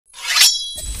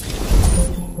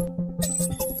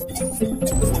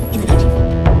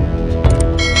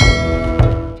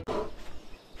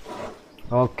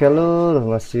Oke lur,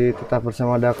 masih tetap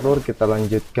bersama Daklur. Kita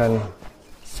lanjutkan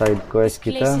side quest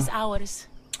kita.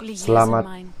 Selamat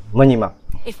menyimak.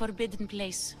 A forbidden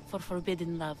place for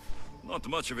forbidden love. Not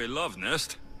much of a love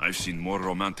nest. I've seen more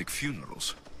romantic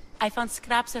funerals. I found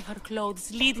scraps of her clothes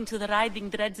leading to the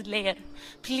riding dread's lair.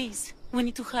 Please, we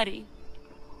need to hurry.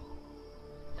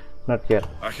 Not yet.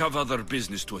 I have other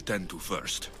business to attend to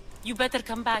first. You better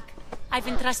come back. I've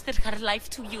entrusted her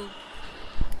life to you.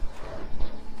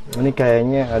 Ini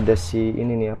kayaknya ada si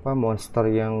ini nih, apa, monster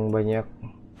yang banyak,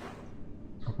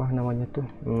 apa namanya tuh,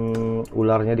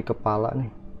 ularnya di kepala nih.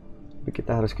 Tapi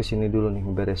kita harus kesini dulu nih,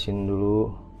 beresin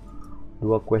dulu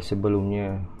 2 quest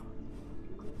sebelumnya.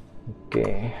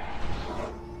 Oke.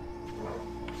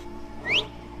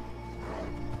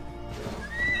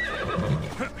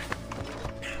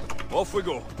 Off we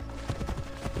go.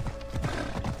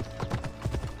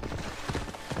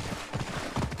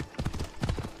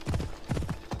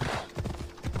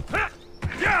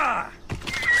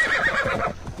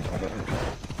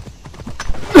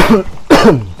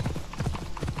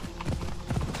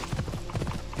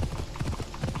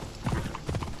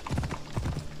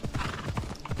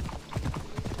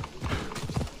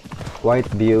 Quite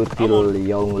beautiful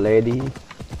young lady.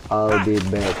 I'll be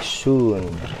back soon.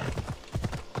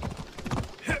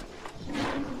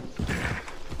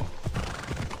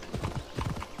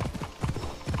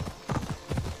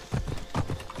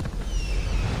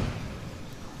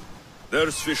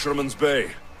 There's Fisherman's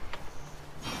Bay.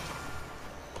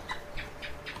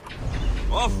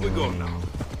 Off we go now.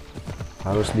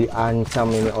 Harus diancam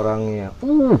ini orangnya.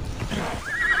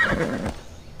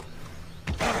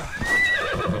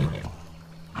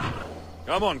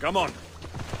 Come on, come on.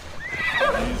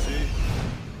 Easy.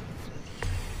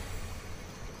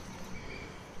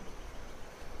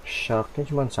 Sharknya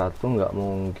cuma 1, nggak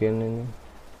mungkin ini.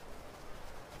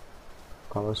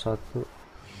 Kalau 1,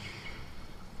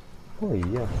 oh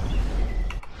iya.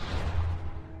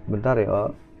 Bentar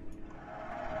ya.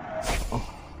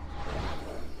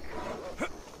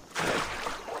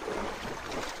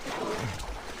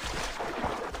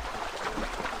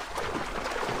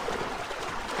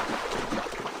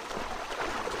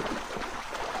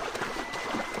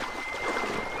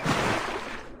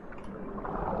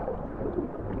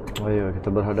 Ayo kita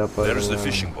berhadapan. There's the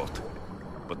fishing boat.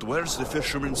 But where's the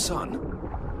fisherman's son?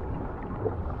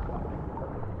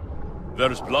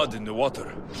 There's blood in the water.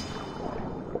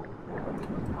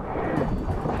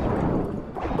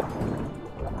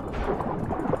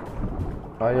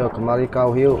 Ayo kemari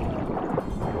kau hiu.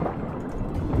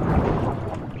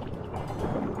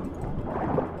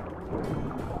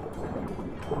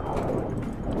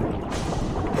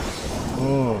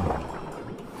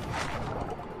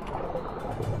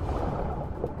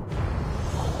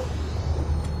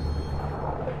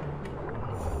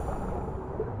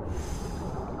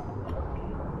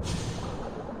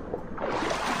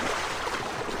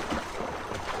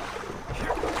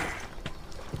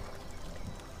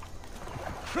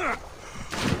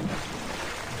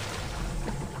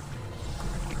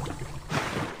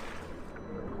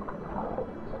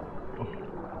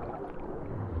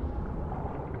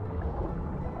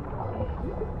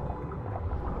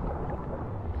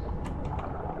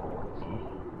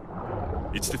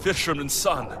 It's the fisherman's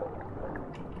son.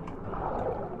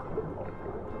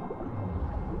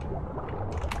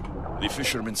 The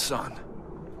fisherman's son.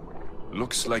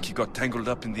 Looks like he got tangled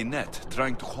up in the net,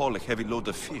 trying to haul a heavy load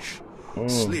of fish.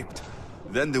 Slipped.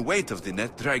 Then the weight of the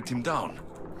net dragged him down.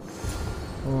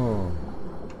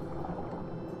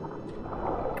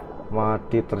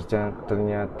 Mati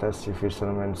ternyata si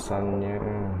fisherman son-nya.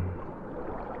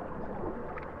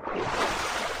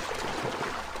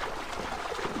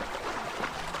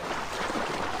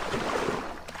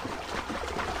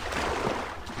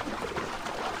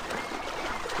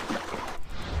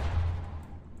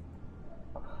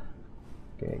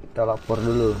 Kita lapor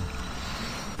dulu.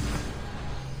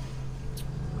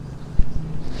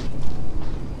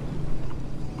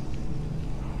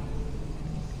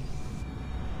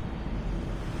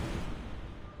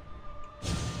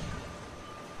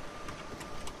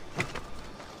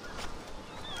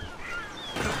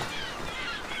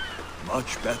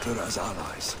 Much better as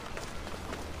allies.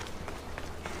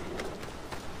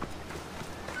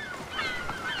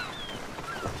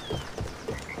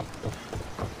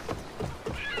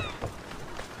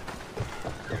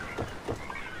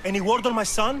 Any word on my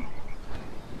son?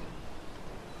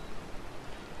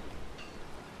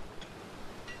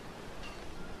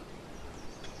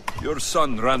 Your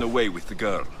son ran away with the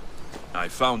girl. I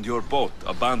found your boat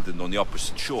abandoned on the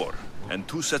opposite shore, and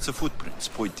 2 sets of footprints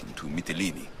pointing to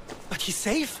Mytilene. But he's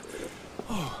safe?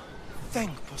 Oh,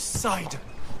 thank Poseidon.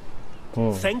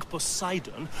 Thank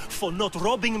Poseidon for not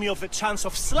robbing me of the chance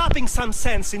of slapping some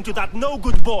sense into that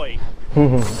no-good boy.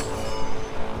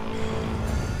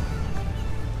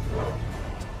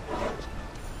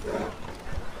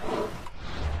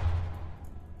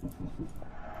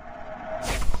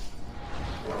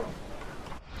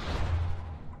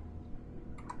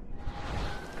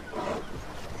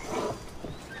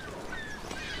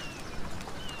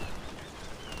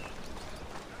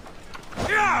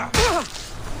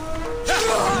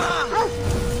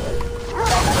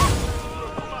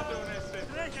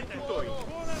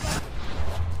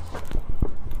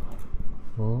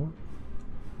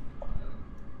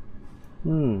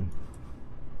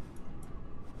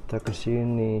 Kita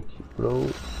kesini,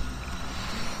 bro.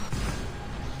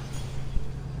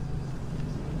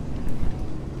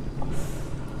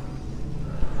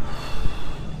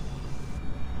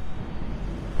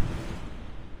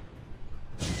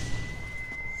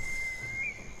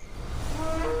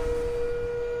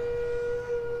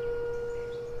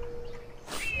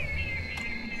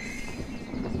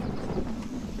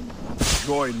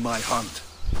 Join my hunt.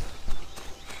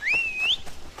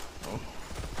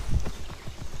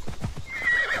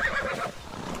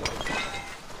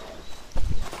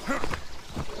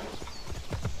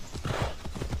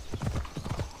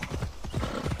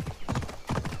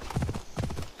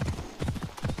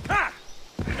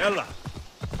 Ella.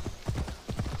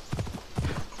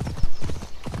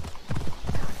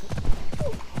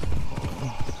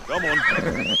 Come on.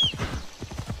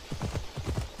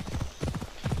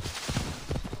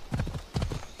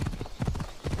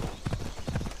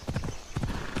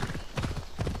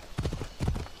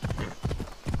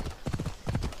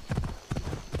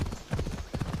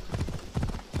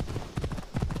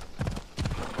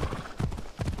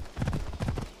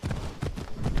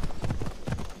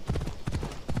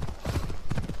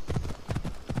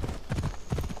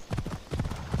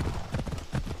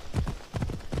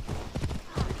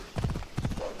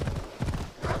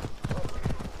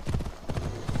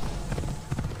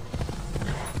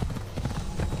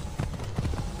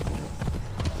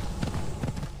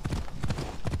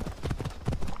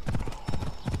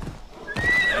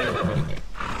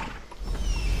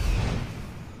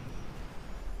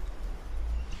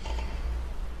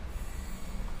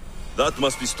 That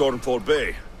must be Stormfall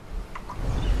Bay.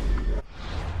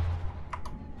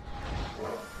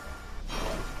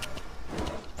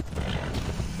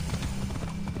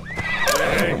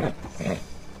 Hey.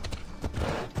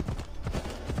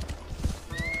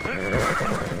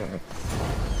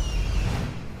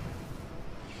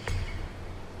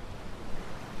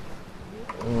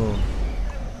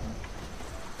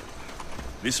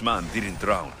 This man didn't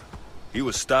drown. He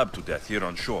was stabbed to death here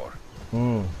on shore.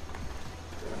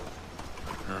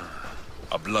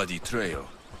 A bloody trail.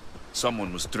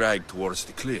 Someone was dragged towards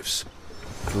the cliffs.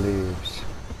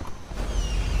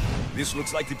 This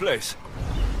looks like the place.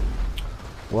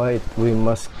 Wait, we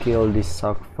must kill this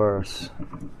suck first.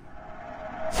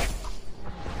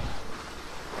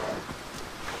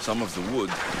 Some of the wood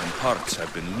and parts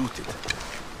have been looted.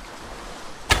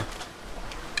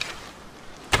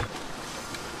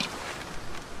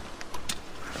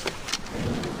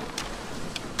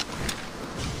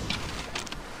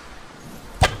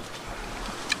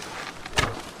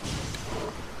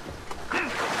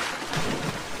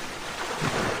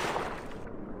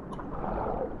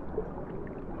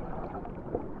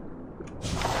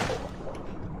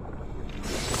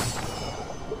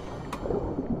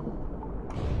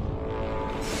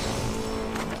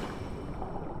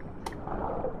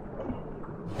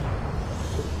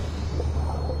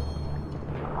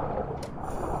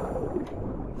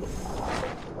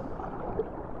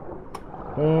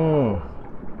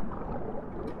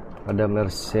 Ada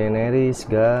mercenaries,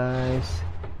 guys.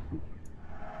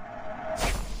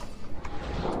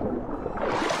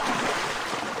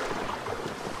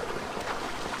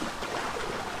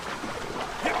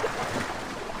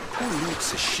 Who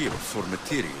loots a ship for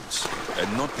materials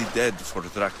and not the dead for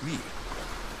drachmi?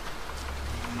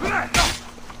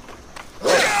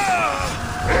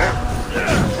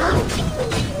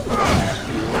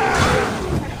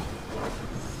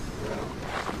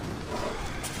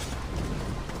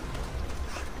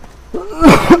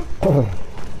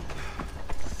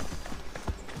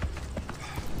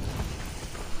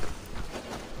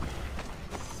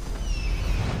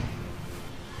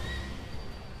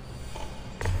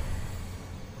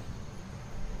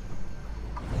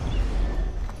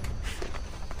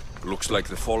 Looks like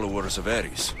the followers of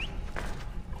Ares.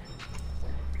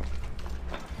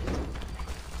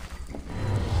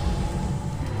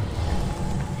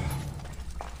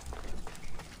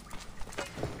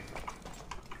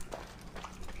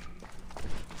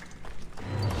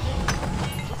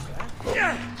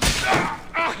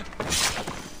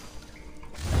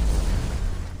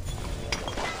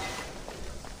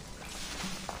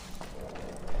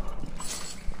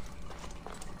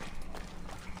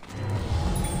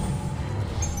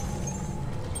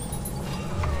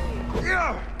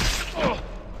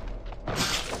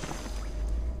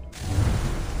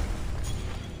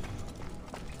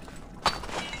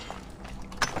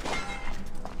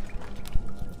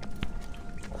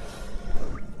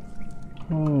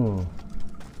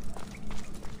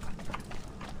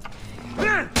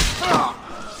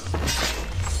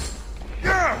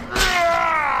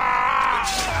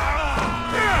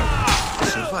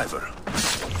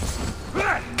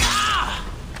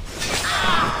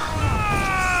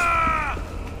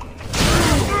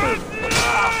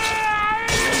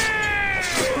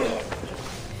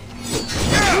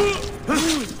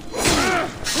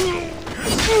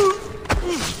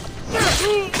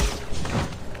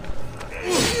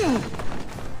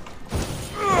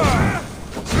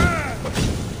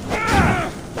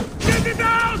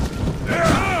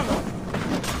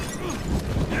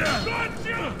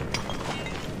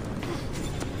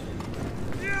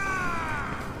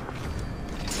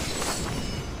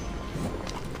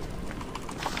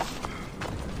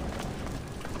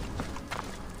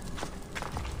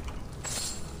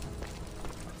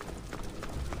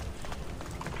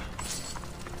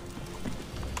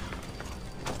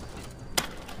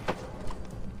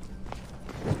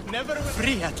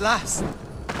 Free at last.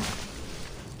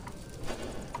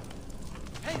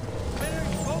 Hey, where are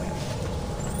you going?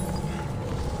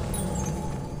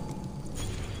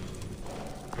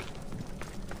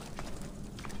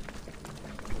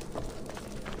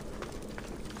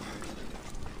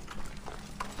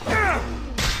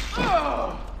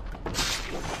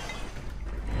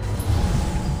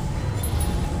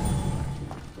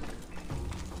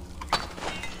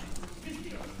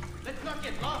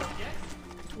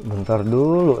 Bentar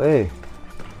dulu,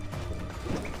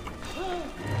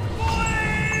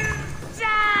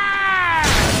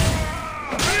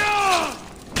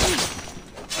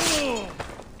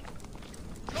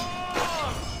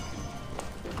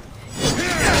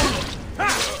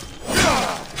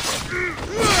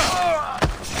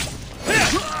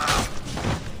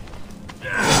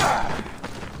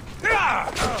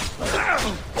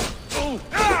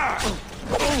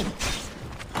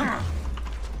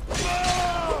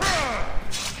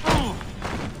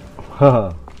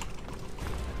 Haha.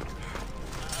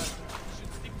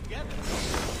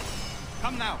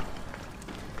 Come now.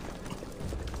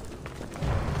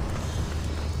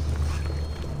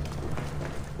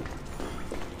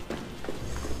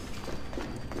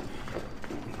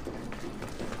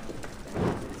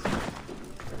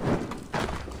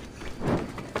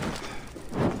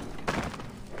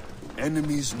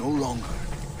 Enemies no longer.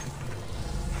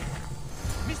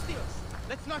 Mistios,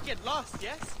 let's not get lost,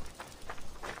 yes?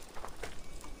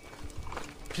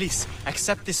 Please,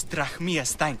 accept this drachmi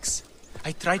as thanks.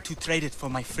 I tried to trade it for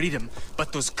my freedom,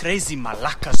 but those crazy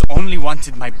malakas only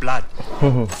wanted my blood.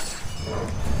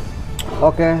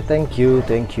 Oke, thank you.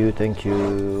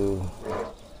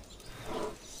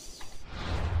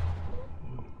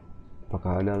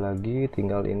 Apakah ada lagi?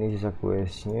 Tinggal ini sisa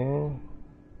questnya.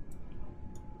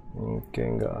 Oke,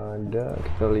 nggak ada.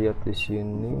 Kita lihat di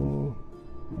sini.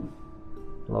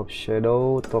 Love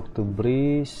Shadow, Talk to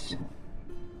Breeze.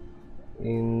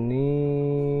 Ini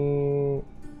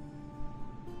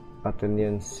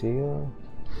Athenian Seal,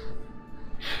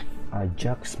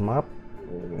 Ajax Map,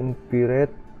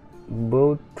 Inspired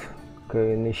Boat, ke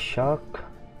ini Shark,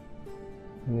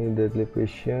 ini Deadly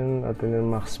Passion, Athenian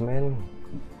Marksman.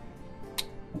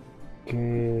 Oke,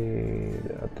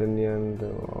 Athenian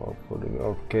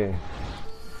oke.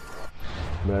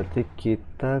 Berarti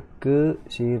kita ke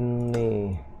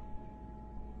sini.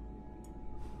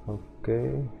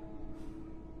 Oke.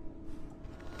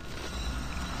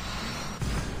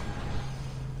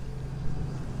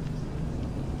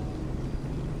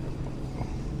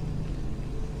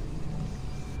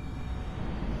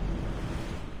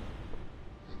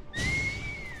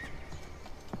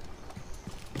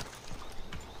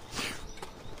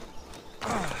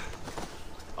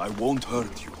 I won't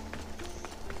hurt you.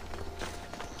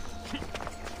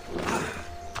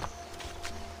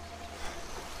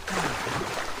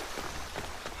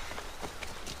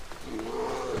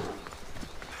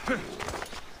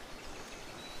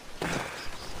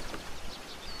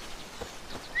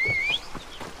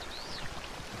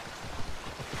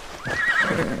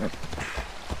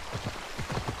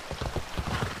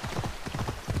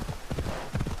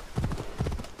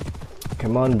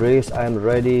 Come on, Breeze, I'm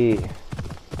ready.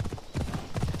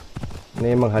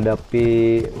 Ini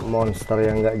menghadapi monster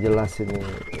yang nggak jelas ini.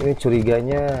 Ini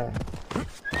curiganya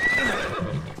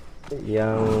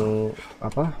yang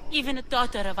apa? Even a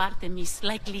daughter of Artemis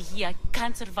like Lygia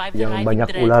can't survive the Yang riding banyak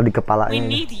dread. ular di kepalanya. We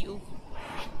need you.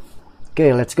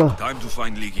 Oke, let's go. Time to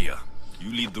find Lygia.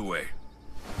 You lead the way.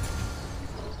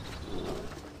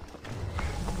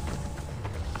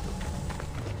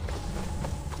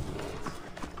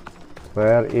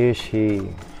 Where is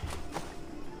he?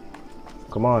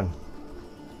 Come on.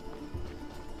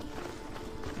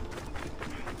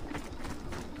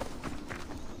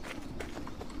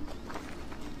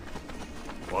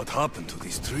 What happened to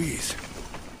these trees?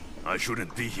 I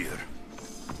shouldn't be here.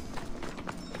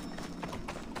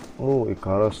 Oh,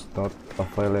 Icarus not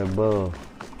available.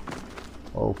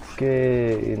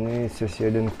 Oke, ini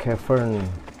Session Cavern.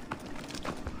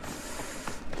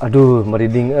 Aduh,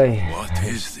 merinding, What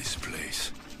is this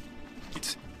place?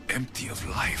 It's empty of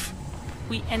life.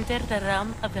 We enter the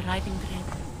realm of the riding dread.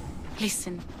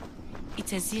 Listen.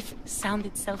 It's as if sound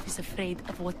itself is afraid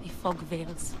of what the fog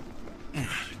veils.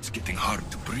 It's getting hard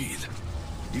to breathe.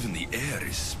 Even the air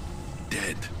is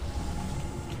dead.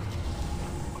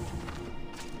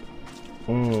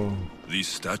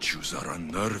 These statues are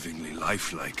unnervingly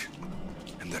lifelike,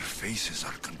 and their faces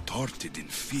are contorted in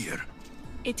fear.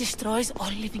 It destroys all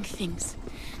living things,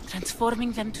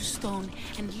 transforming them to stone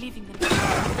and leaving them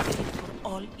for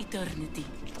all eternity.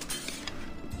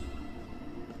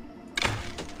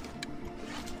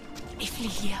 If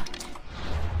Lygia.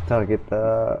 Ntar kita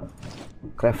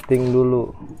crafting dulu.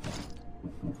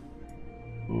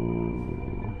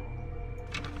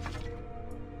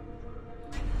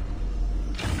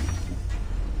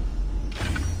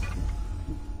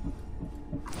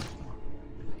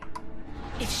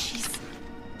 If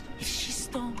she's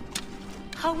stoned,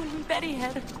 how will we bury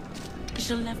her?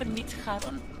 She'll never meet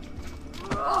Charon.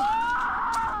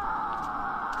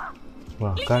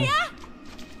 Makan.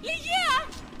 Lygia!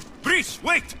 Priest,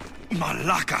 wait!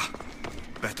 Malaka!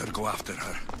 Better go after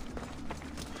her.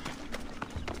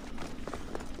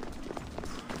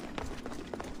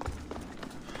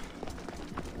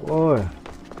 Oi.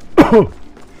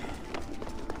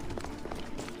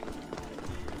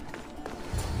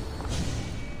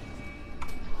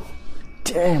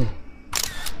 Damn.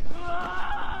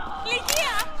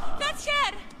 Lygia! That's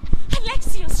her!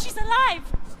 Alexios, she's alive!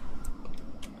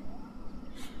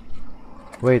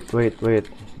 Wait.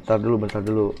 Bentar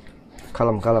dulu.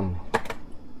 Kalem.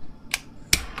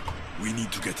 We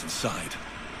need to get inside,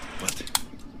 but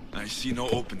I see no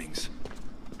openings,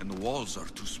 and the walls are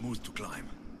too smooth to climb.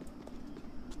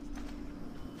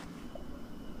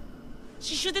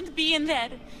 She shouldn't be in there.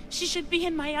 She should be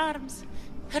in my arms.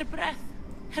 Her breath,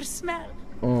 her smell.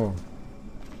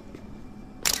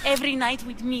 Every night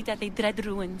we'd meet at the dread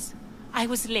ruins. I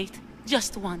was late,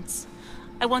 just once.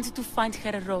 I wanted to find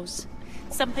her a rose.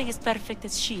 Something as perfect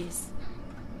as she is.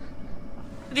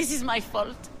 This is my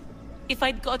fault. If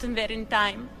I'd gotten there in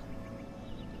time.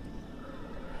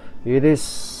 It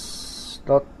is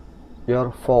not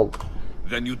your fault.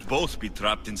 Then you'd both be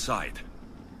trapped inside.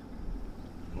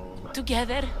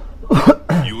 Together?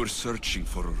 You were searching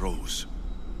for a rose.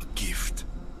 A gift.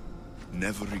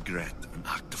 Never regret an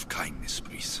act of kindness,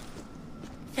 please.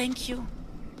 Thank you.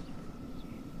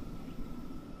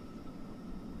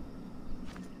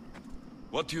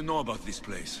 What do you know about this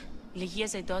place? Lygia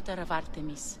is a daughter of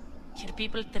Artemis. Her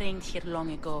people trained here long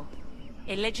ago.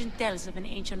 A legend tells of an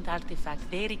ancient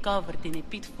artifact they recovered in a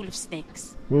pit full of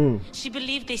snakes. She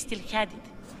believed they still had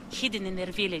it, hidden in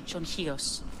their village on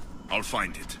Chios. I'll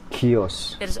find it.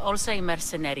 Chios. There's also a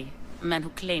mercenary, a man who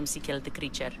claims he killed the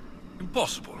creature.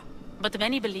 Impossible. But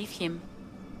many believe him.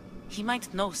 He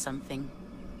might know something.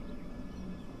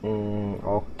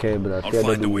 Oke, berarti I'll ada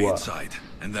find a way dua. inside,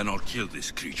 and then I'll kill this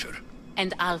creature.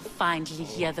 And I'll find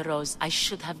Lygia the rose I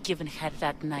should have given her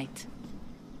that night.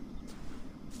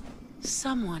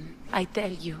 Someone, I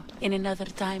tell you, in another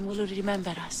time will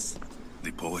remember us.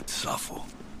 The poet Sappho.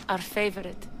 Our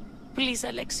favorite. Please,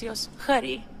 Alexios,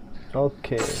 hurry.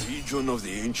 Oke. Region of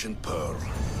the ancient pearl.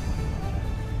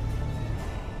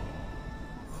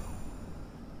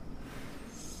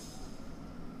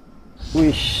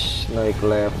 Wish, naik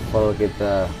level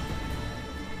kita.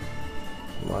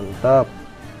 Mantap.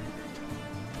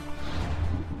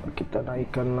 Kita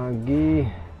naikkan lagi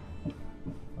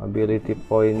ability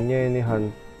pointnya. Ini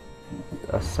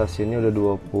assassinnya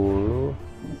udah 20.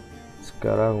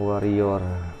 Sekarang warrior.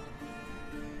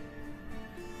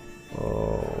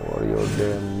 Warrior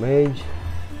damage.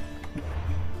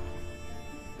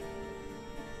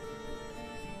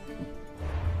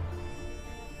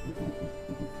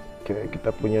 Oke, kita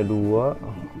punya 2.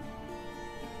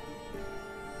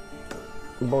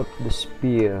 About the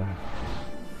spear.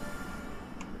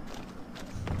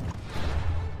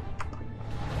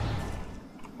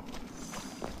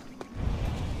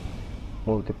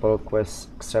 Multiple quests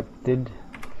accepted.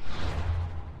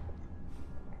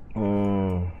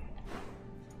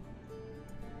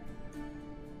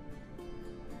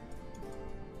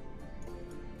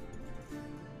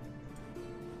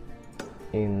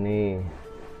 Ini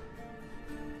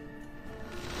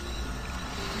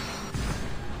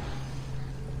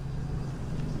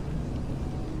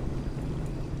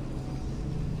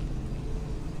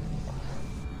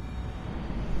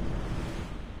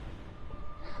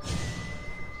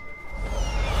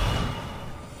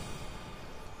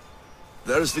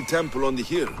There's the temple on the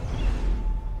hill.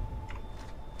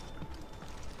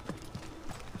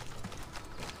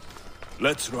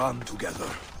 Let's run together.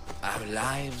 Our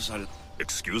lives are...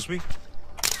 Excuse me?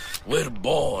 We're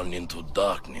born into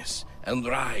darkness and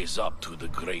rise up to the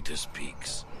greatest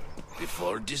peaks,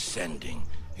 before descending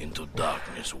into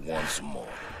darkness once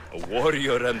more. A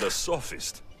warrior and a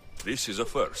sophist. This is a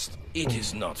first. It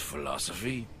is not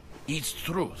philosophy, it's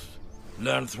truth.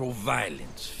 Learned through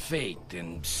violence, fate,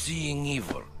 and seeing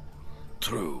evil.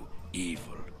 True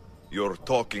evil. You're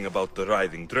talking about the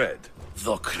writhing dread.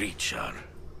 The creature.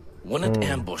 When it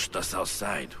ambushed us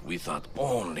outside, we thought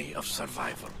only of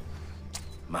survival.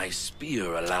 My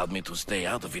spear allowed me to stay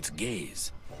out of its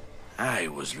gaze. I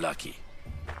was lucky.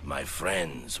 My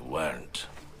friends weren't.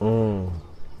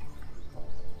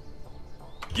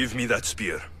 Give me that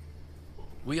spear.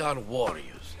 We are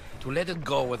warriors. To let it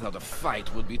go without a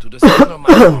fight would be to dishonor my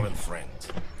fallen friend.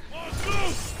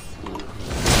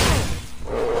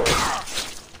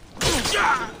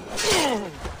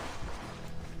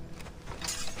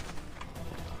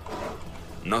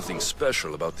 Nothing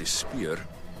special about this spear.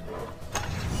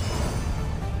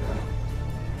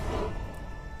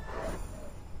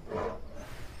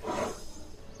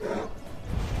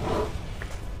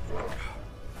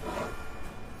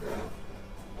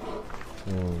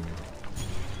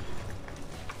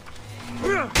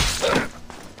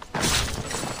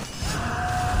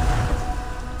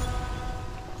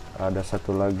 Ada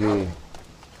satu lagi.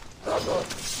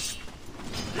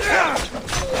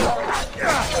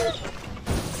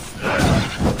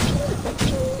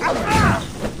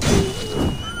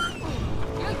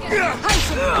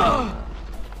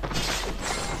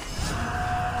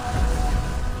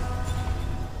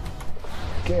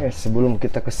 Oke, sebelum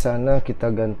kita ke sana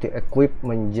kita ganti equip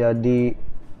menjadi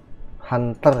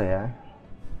hunter ya.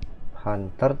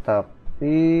 Hunter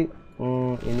tapi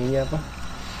ininya apa?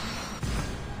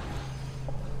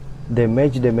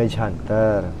 Damage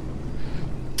hunter.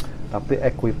 Tapi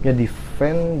equipnya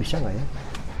defense bisa nggak ya?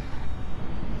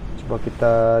 Coba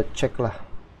kita cek lah.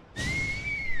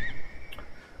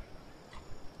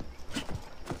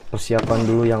 Persiapan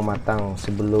dulu yang matang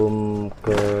sebelum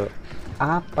ke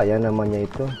apa ya namanya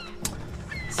itu,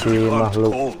 si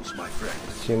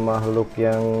makhluk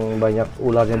yang banyak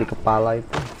ularnya di kepala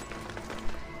itu.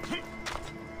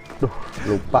 Duh,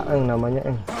 lupa namanya.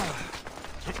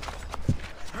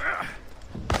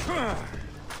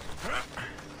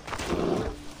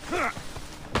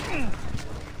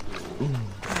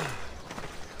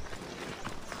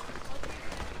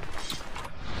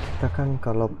 Kita kan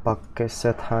kalau pakai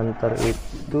set hunter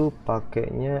itu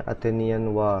pakainya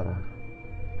Athenian War.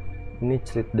 Ini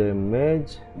crit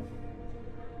damage,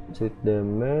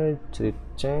 crit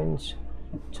change,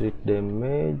 crit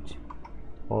damage,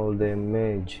 all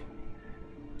damage,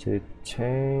 crit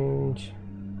change.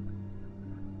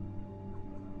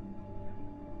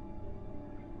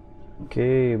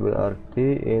 Oke,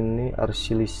 berarti ini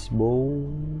Archilis bow.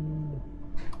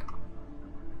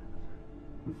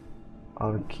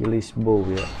 Archilis bow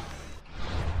ya.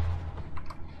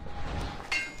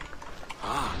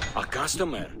 A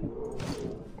customer.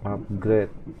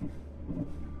 Upgrade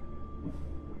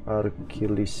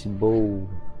Archilis bow.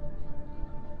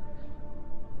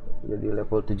 Jadi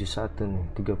level 71 nih,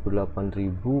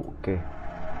 38.000. Oke.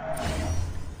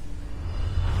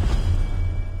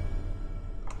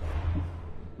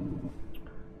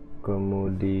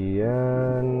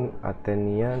 Kemudian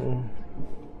Athenian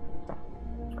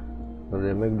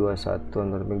damage 21,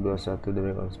 damage 21,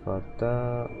 damage on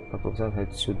Sparta, 40%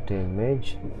 headshot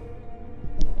damage.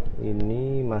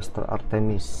 Ini Master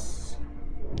Artemis.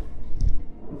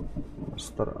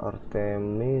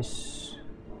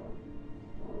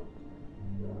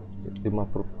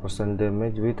 50%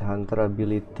 damage with hunter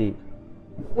ability.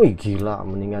 Wih gila,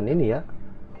 mendingan ini ya,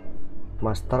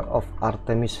 Master of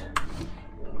Artemis.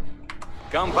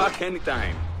 Come back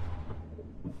anytime.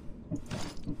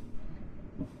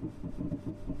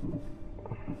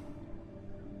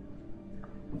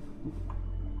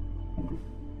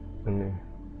 Ini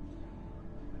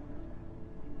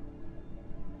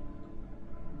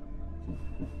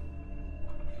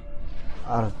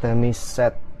Artemis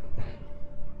set.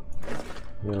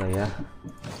 Gila ya.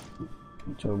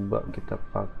 Coba kita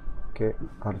pakai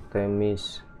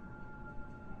Artemis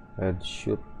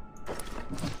headshot.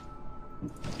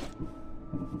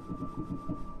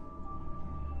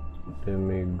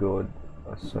 Demigod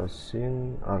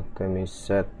Assassin Artemis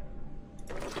set.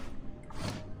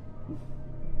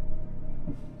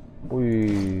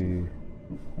 Wih,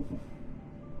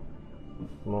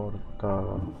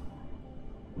 mortal.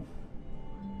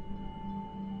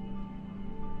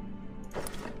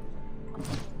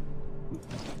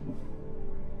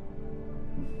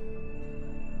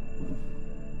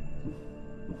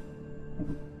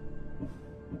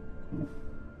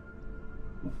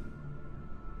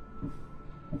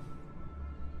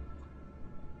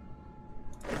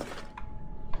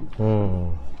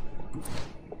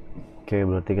 Oke,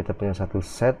 berarti kita punya satu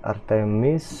set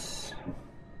Artemis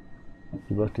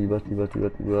 17.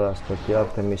 Berarti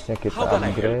Artemisnya kita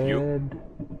upgrade.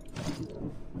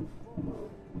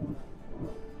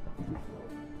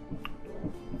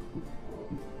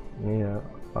 Ini ya,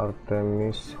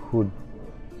 Artemis Hood.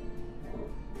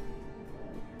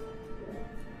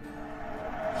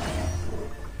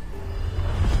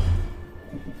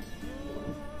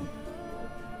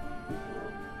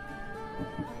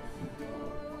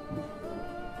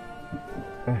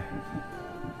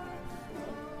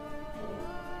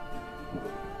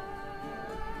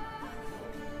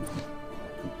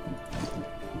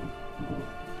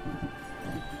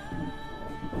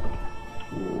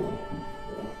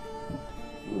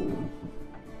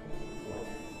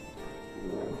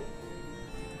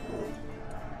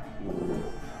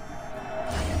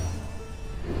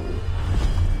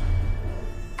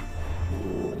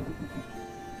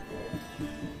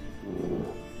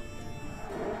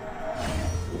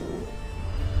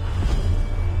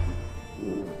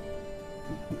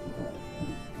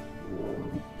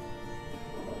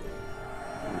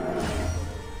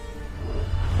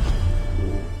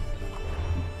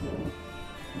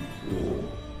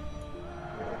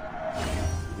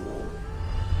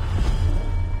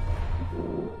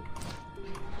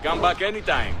 Come back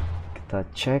anytime. Kita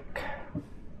cek.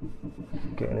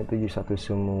 Oke, ini 71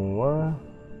 semua.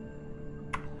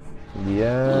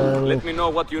 Kemudian Let me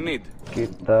know what you need.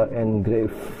 kita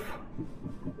engrave.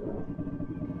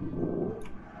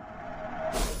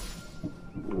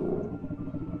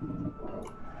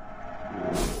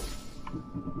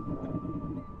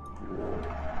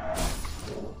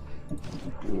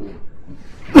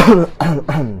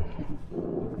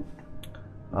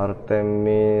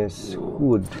 Artemis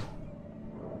Hood.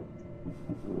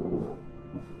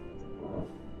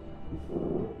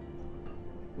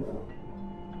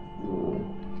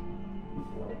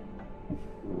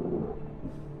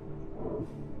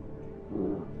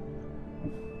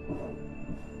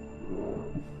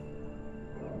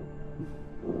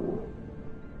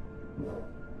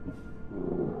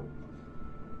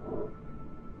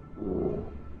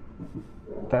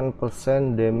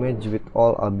 %10 damage with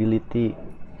all ability.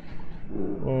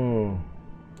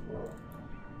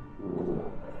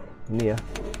 Ini ya,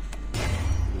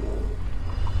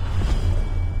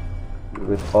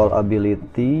 with all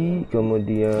ability.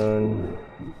 Kemudian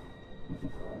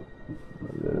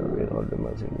all the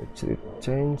street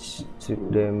change, street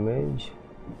damage,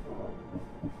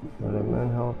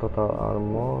 element health, total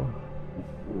armor,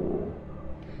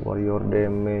 warrior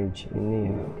damage. Ini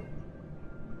ya,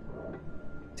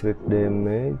 street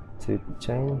damage, street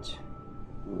change.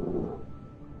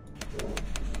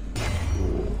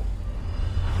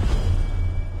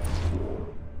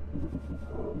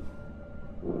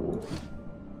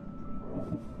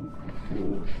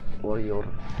 Warrior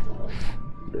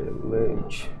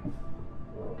damage,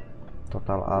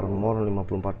 total armor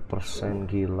 54%.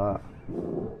 Gila.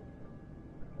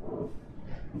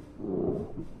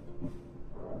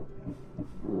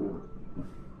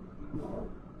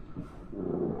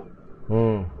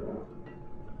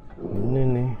 Ini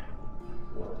nih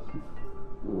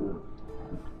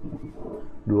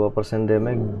 2%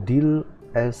 damage, deal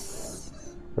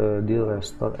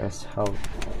restore as health.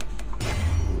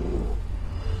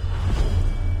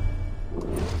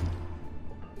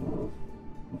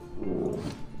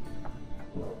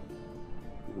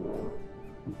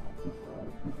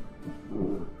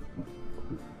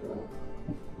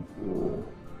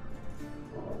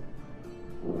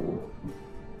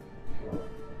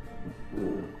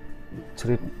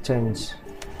 Street change.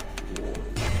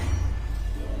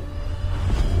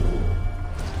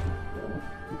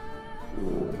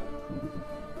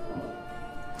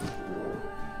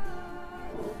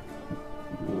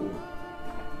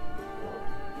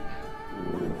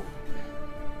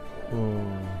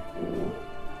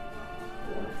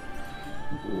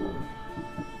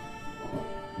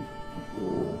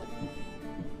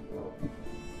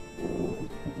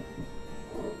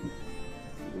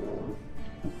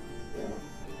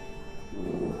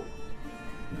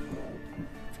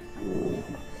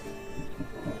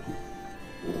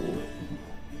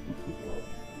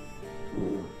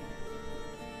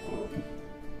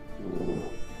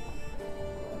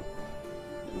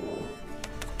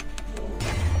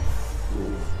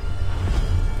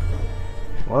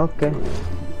 Oke.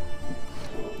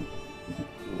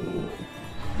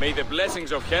 May the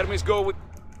blessings of Hermes go with...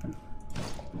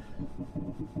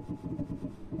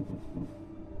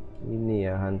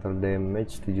 Ini ya, hunter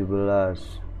damage 17.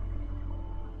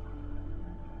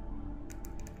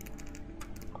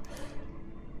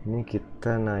 Ini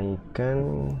kita naikkan.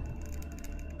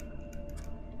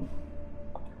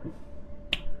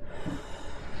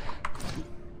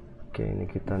 Oke, ini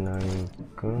kita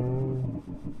naikkan.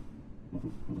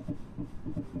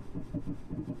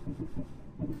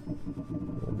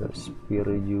 Ada spear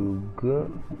juga.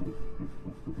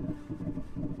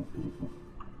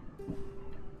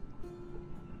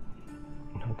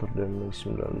 Hunter damage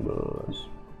 19.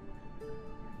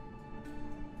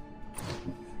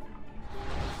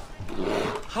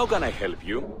 How can I help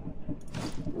you?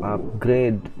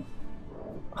 Upgrade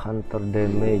hunter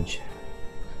damage.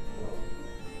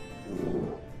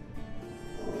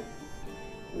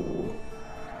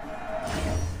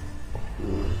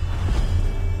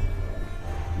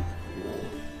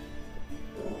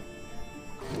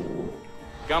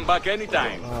 Come back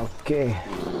anytime. Oke.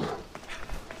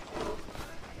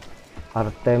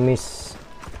 Artemis.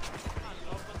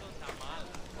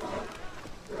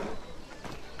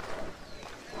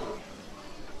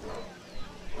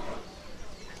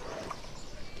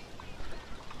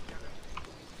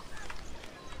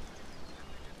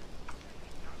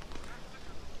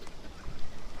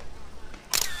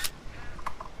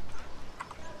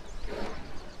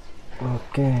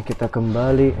 Oke, kita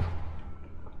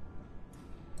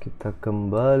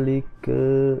kembali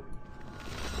ke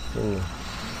sini.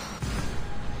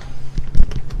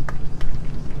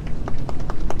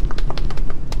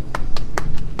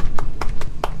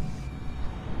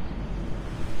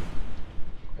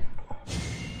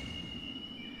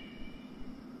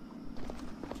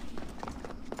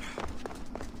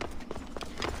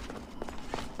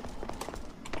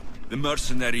 The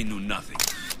mercenary knew nothing.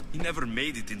 He never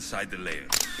made it inside the lair.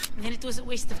 Then it was a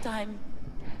waste of time.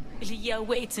 Lygia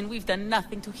waits and we've done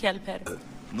nothing to help her.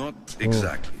 Not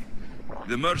exactly.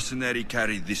 The mercenary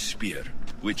carried this spear,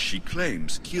 which she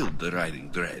claims killed the riding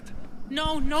dread.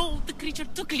 No, no, the creature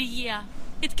took Lygia.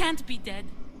 It can't be dead.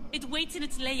 It waits in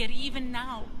its lair even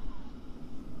now.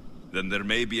 Then there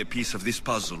may be a piece of this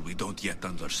puzzle we don't yet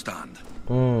understand.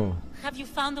 Have you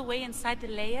found a way inside the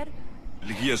lair?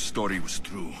 Lygia's story was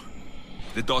true.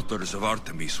 The daughters of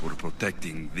Artemis were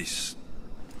protecting this...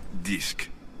 disc.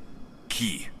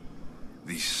 Key.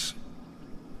 This...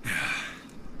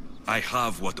 I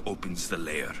have what opens the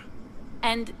lair.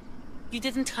 And you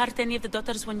didn't hurt any of the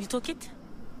daughters when you took it?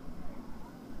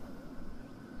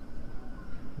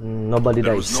 Nobody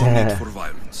There dies. was no need for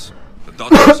violence. The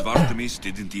daughters of Artemis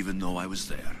didn't even know I was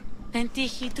there. Then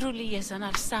Tiki truly is on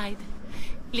our side.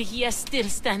 Lygia still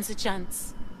stands a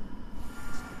chance.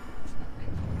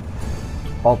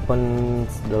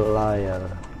 Opens the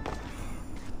lair.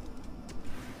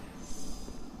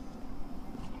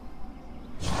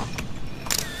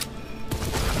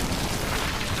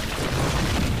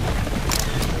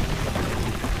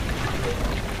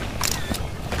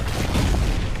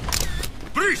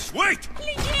 Please, wait!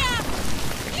 Lygia!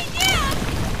 Lygia!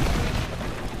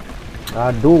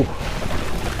 Aduh.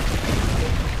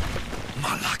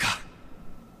 Malaka.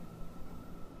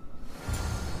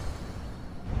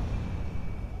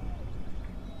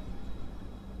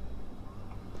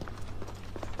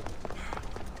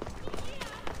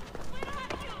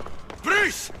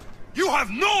 Breeze! You have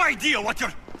no idea what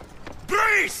you're...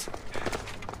 Breeze!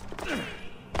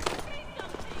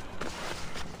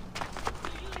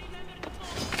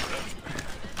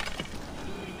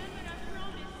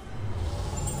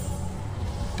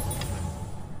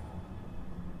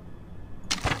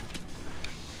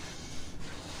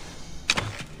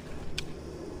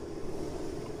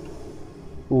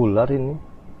 Ular ini.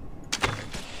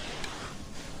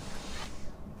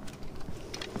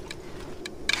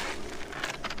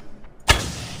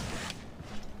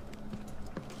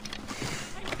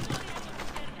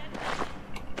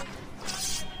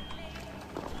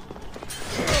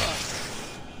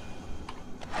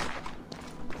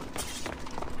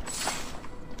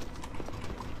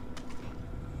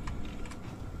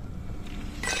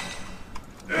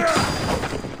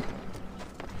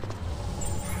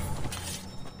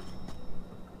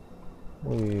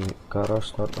 Wih,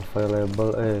 cars not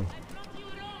available.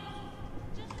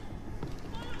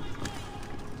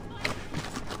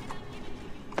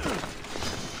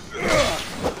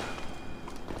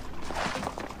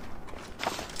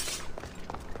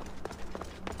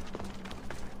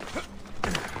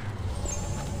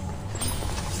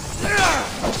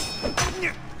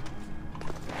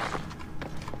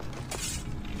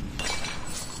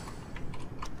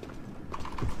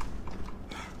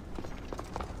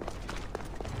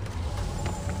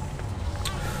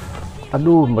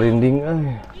 Aduh, merinding.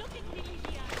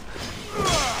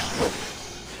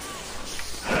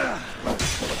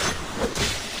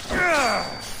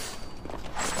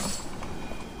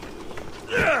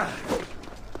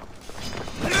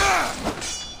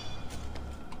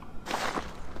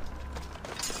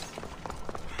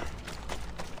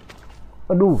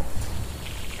 Aduh.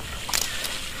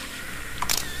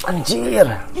 Anjir.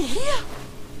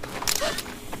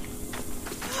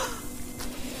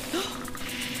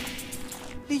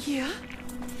 Lygia?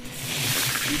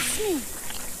 It's me.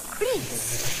 Please.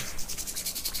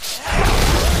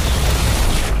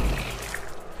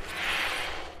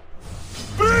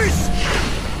 Breeze!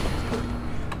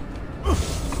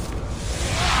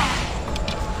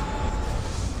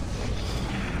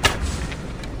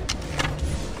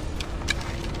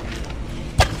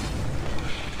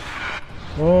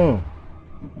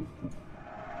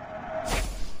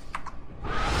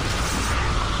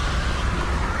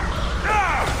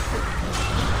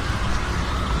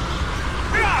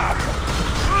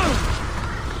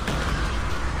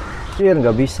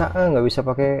 Nggak bisa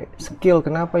pakai skill.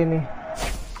 Kenapa ini?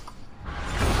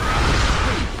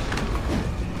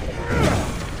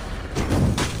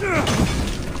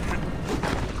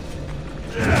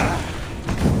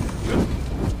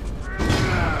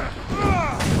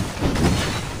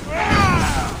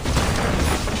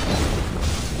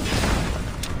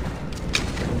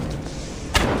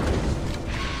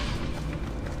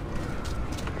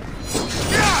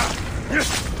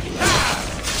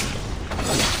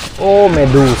 Oh,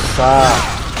 Medusa.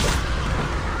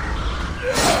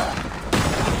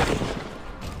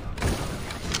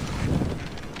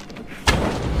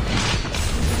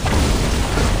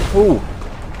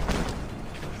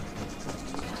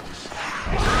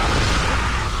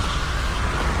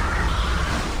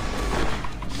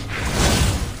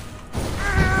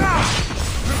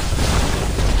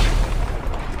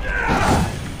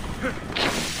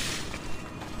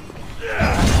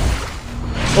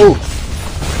 Oh.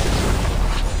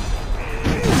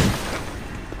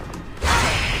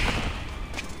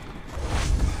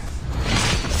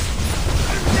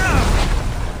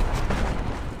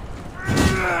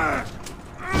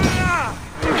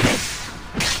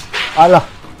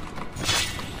 Alah.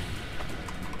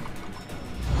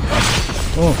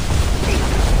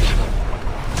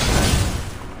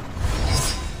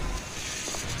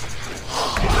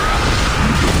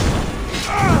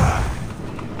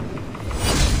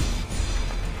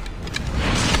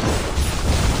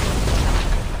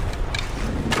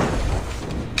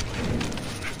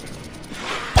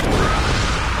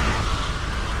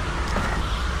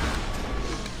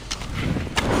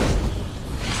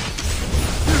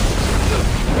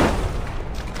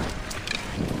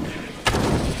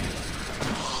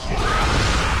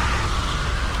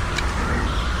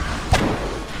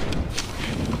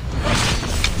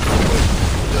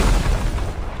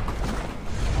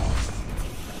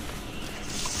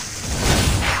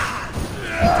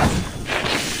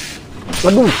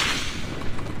 Waduh.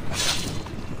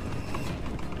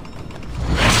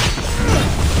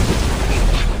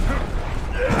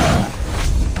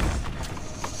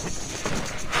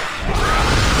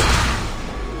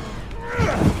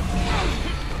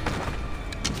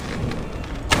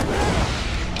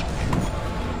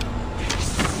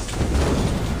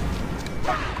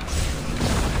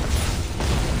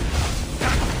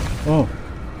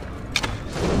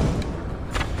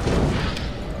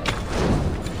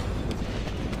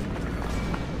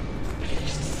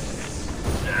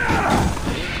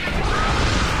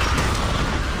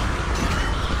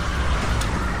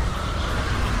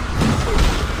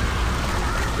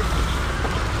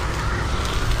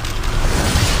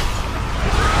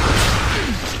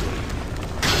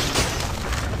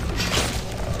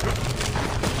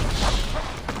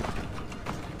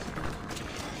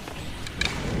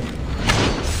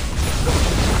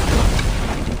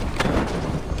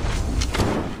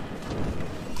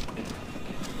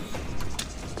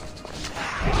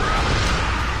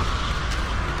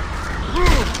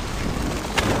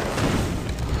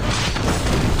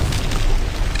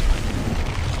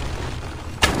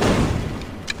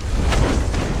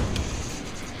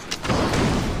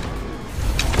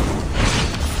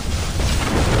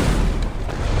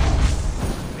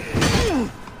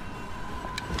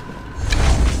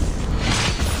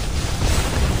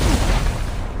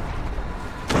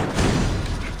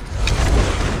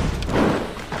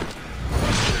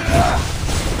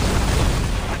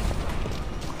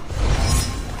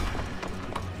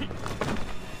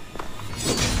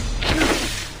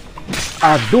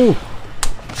 Aduh.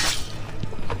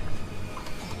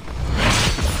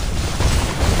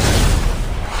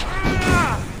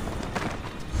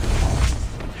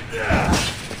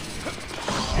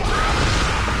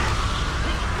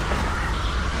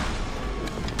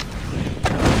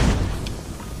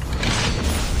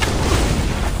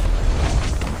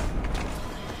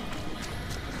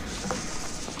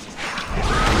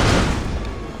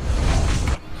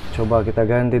 Coba kita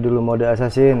ganti dulu mode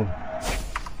assassin.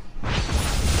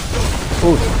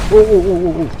 Oh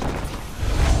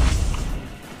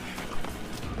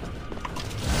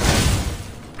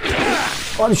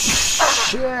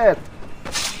shit.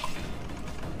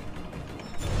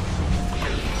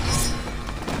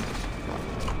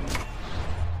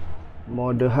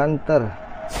 Mode hunter.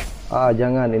 Ah,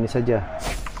 jangan, ini saja.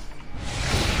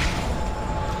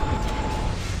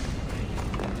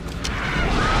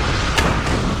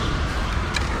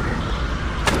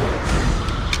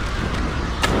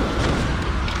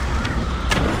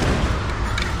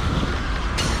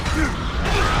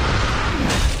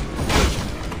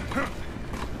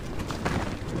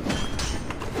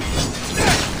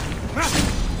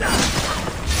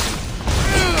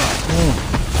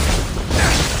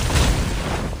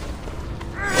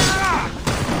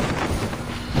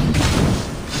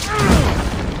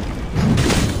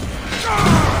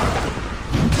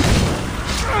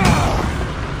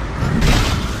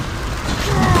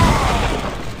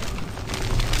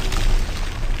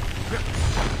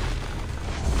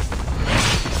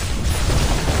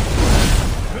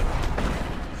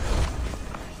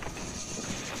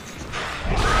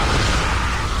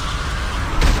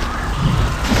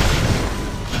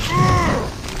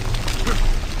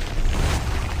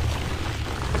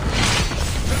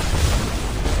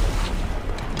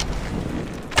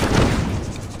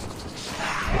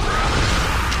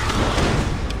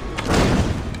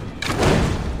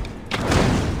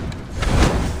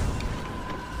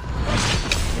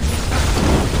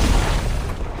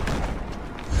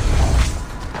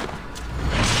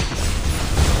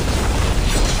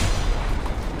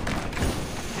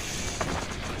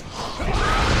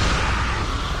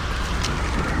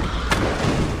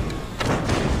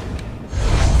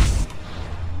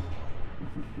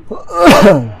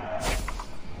 Hahaha.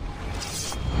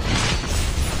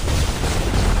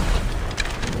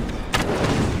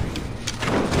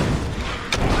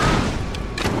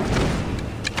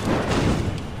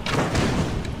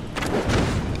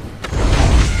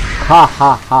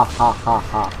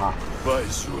 By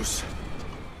Zeus,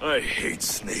 I hate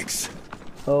snakes.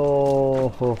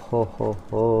 Oh, ho, ho, ho,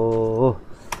 ho.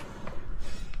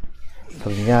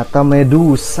 Ternyata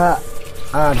Medusa.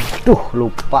 Aduh,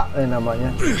 lupa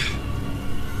namanya.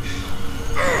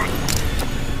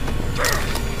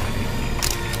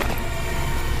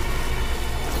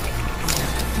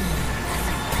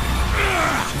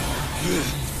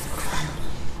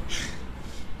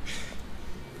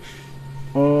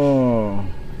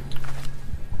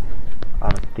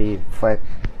 Petrified.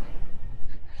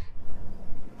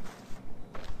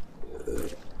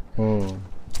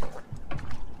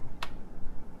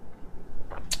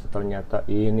 Ternyata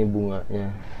ini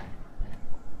bunganya.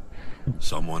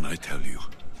 Someone, I tell you,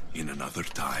 in another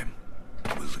time,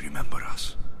 will remember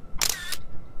us.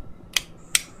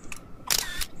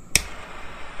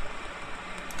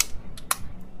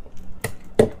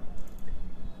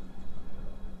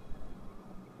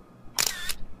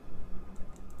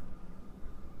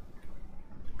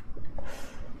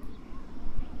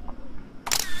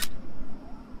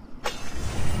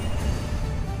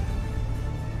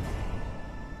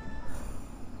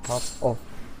 Heart of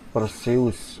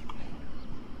Perseus.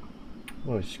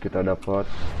 Kita dapat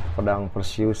pedang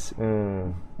Perseus.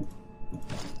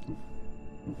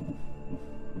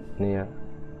 Ini ya.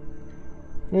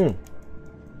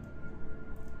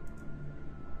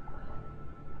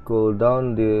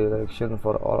 Cooldown direction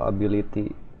for all ability.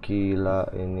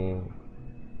 Gila ini.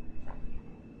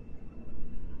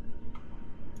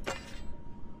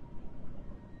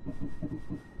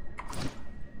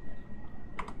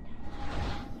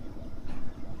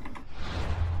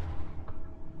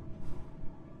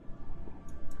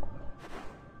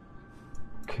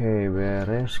 Oke,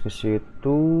 beres ke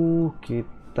situ.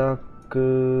 Kita ke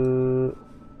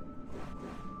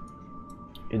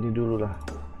ini dulu lah.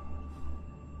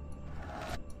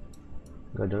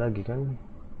 Gak ada lagi kan?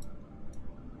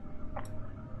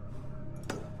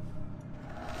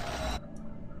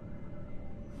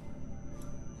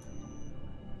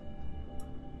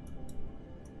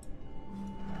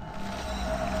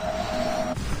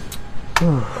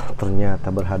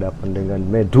 Ternyata berhadapan dengan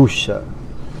Medusa.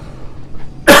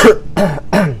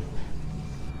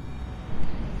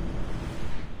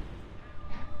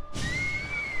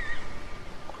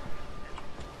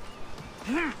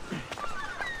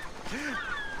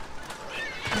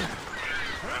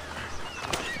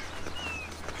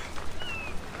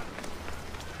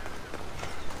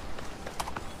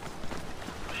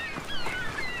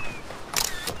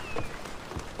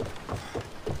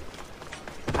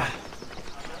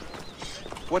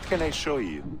 What can I show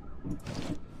you?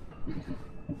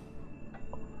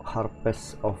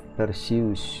 Harvest of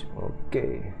Perseus.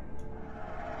 Oke.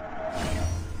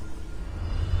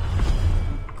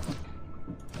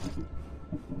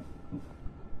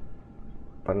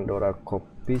 Pandora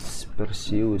Kopis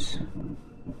Perseus.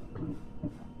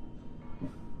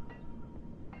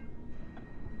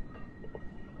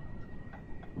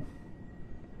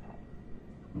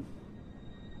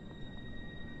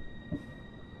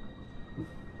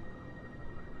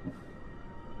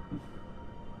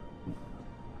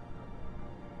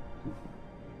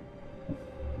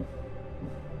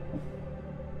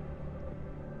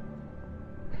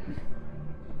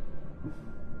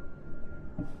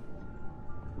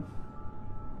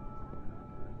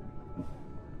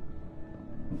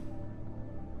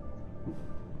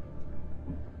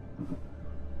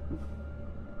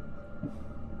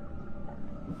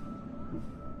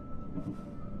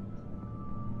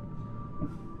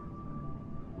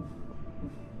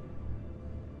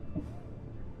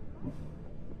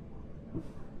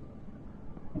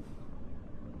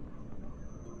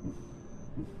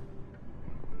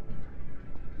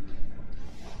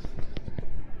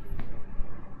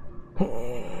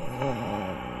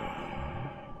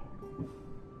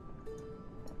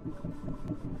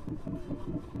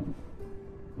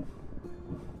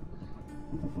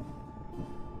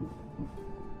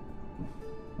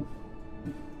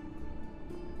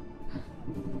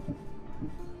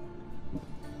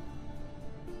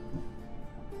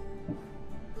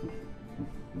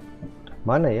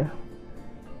 Mana ya?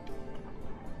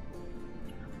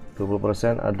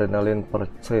 20% adrenalin per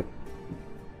trip.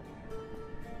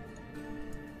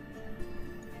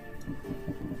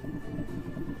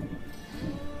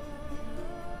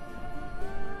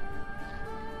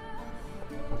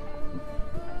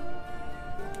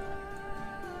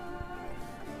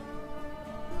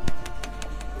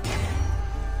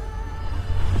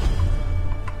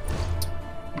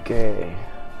 Oke.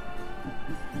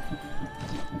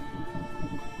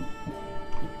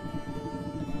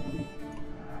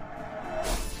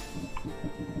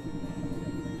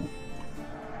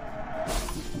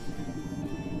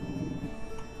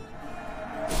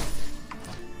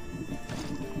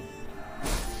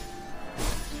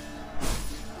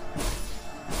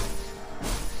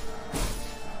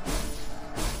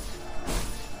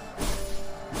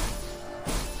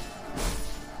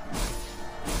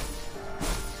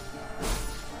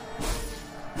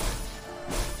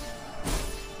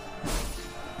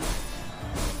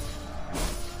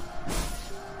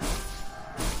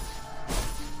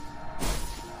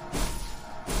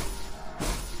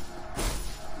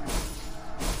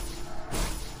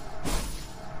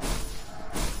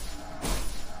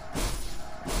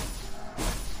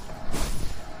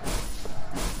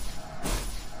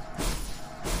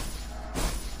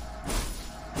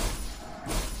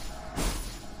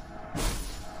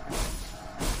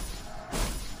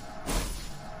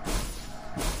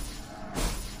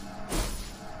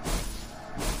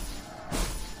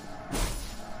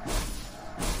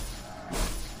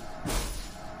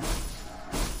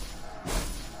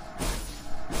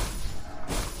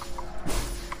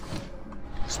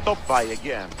 Stop by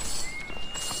again.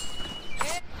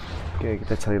 Oke,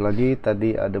 kita cari lagi.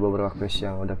 Tadi ada beberapa quest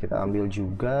yang udah kita ambil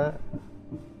juga.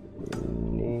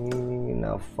 Ini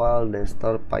naval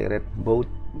destroy pirate boat.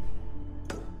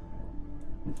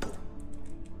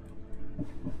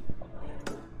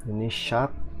 Ini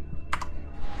shark.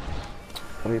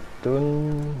 Return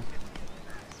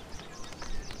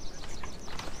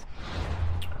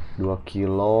 2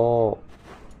 kilo.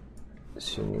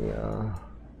 Sini ya.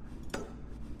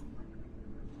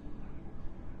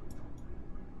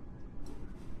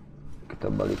 Kita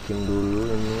balikin dulu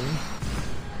ini.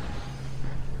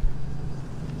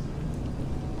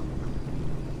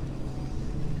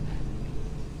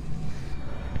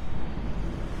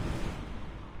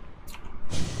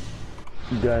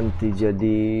 Ganti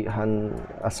jadi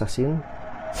assassin.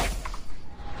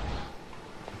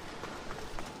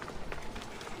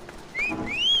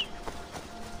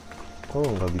 Oh,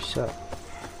 nggak bisa.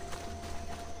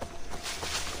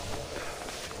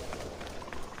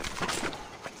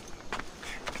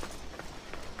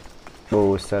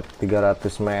 Buset,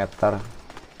 300 meter.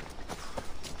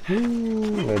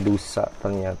 Medusa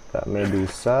ternyata.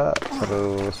 Medusa,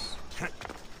 terus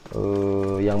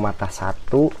yang mata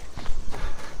satu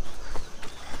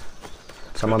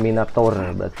sama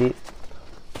Minotaur. Berarti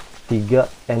 3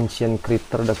 ancient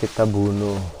creature udah kita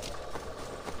bunuh.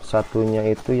 Satunya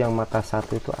itu yang mata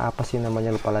satu itu apa sih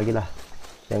namanya, lupa lagi lah.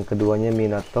 Yang keduanya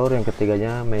Minotaur, yang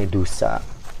ketiganya Medusa.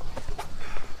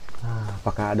 Nah,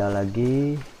 apakah ada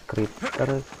lagi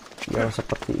creature yang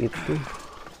seperti itu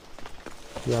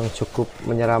yang cukup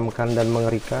menyeramkan dan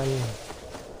mengerikan?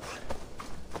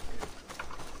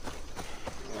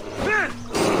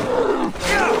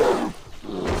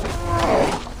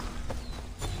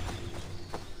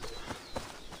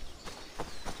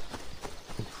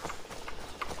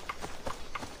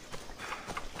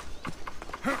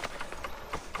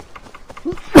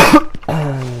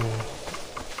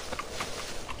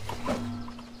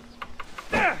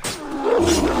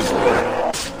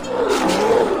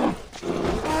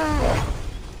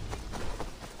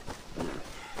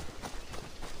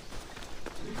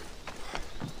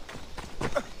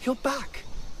 You're back.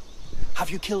 Have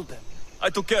you killed them?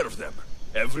 I took care of them.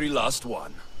 Every last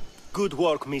one. Good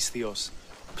work, Alexios.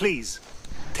 Please,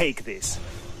 take this.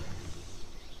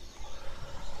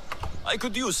 I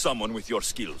could use someone with your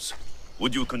skills.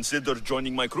 Would you consider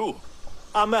joining my crew?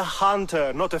 I'm a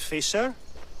hunter, not a fisher.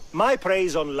 My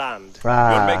prey's on land.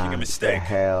 You're making a mistake,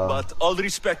 the hell. but I'll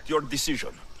respect your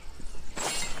decision.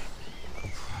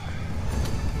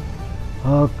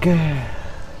 Oke.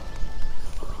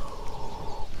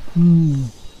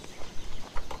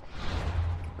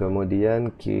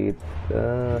 Kemudian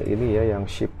kita ini ya, yang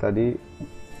ship tadi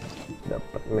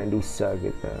dapat Medusa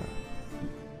kita.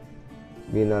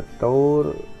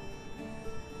 Minotaur.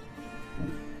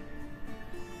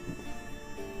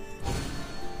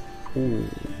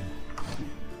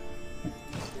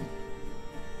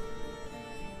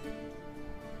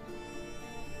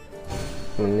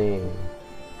 Ini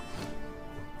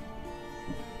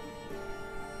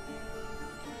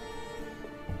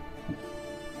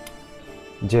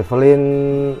Javelin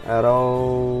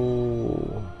arrow.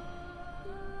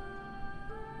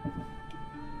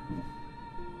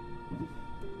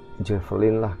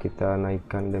 Javelin lah kita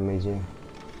naikkan damage-nya.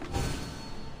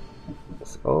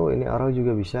 Oh, ini arrow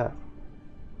juga bisa.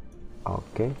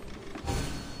 Oke.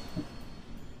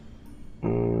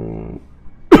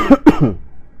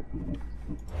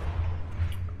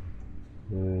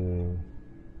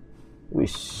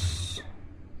 Wis.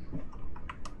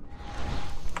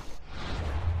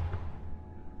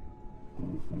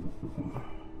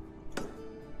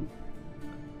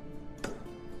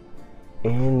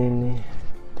 Ini nih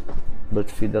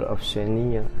bird feeder of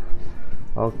Xenia.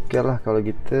 Oke lah kalau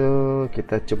gitu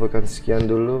kita cobakan sekian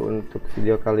dulu untuk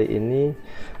video kali ini.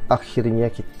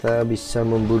 Akhirnya kita bisa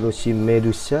membunuh si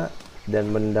Medusa dan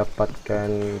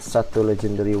mendapatkan satu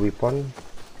legendary weapon.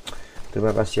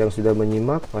 Terima kasih yang sudah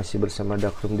menyimak, masih bersama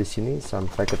Darkroom di sini.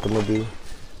 Sampai ketemu di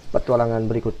petualangan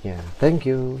berikutnya. Thank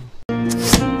you.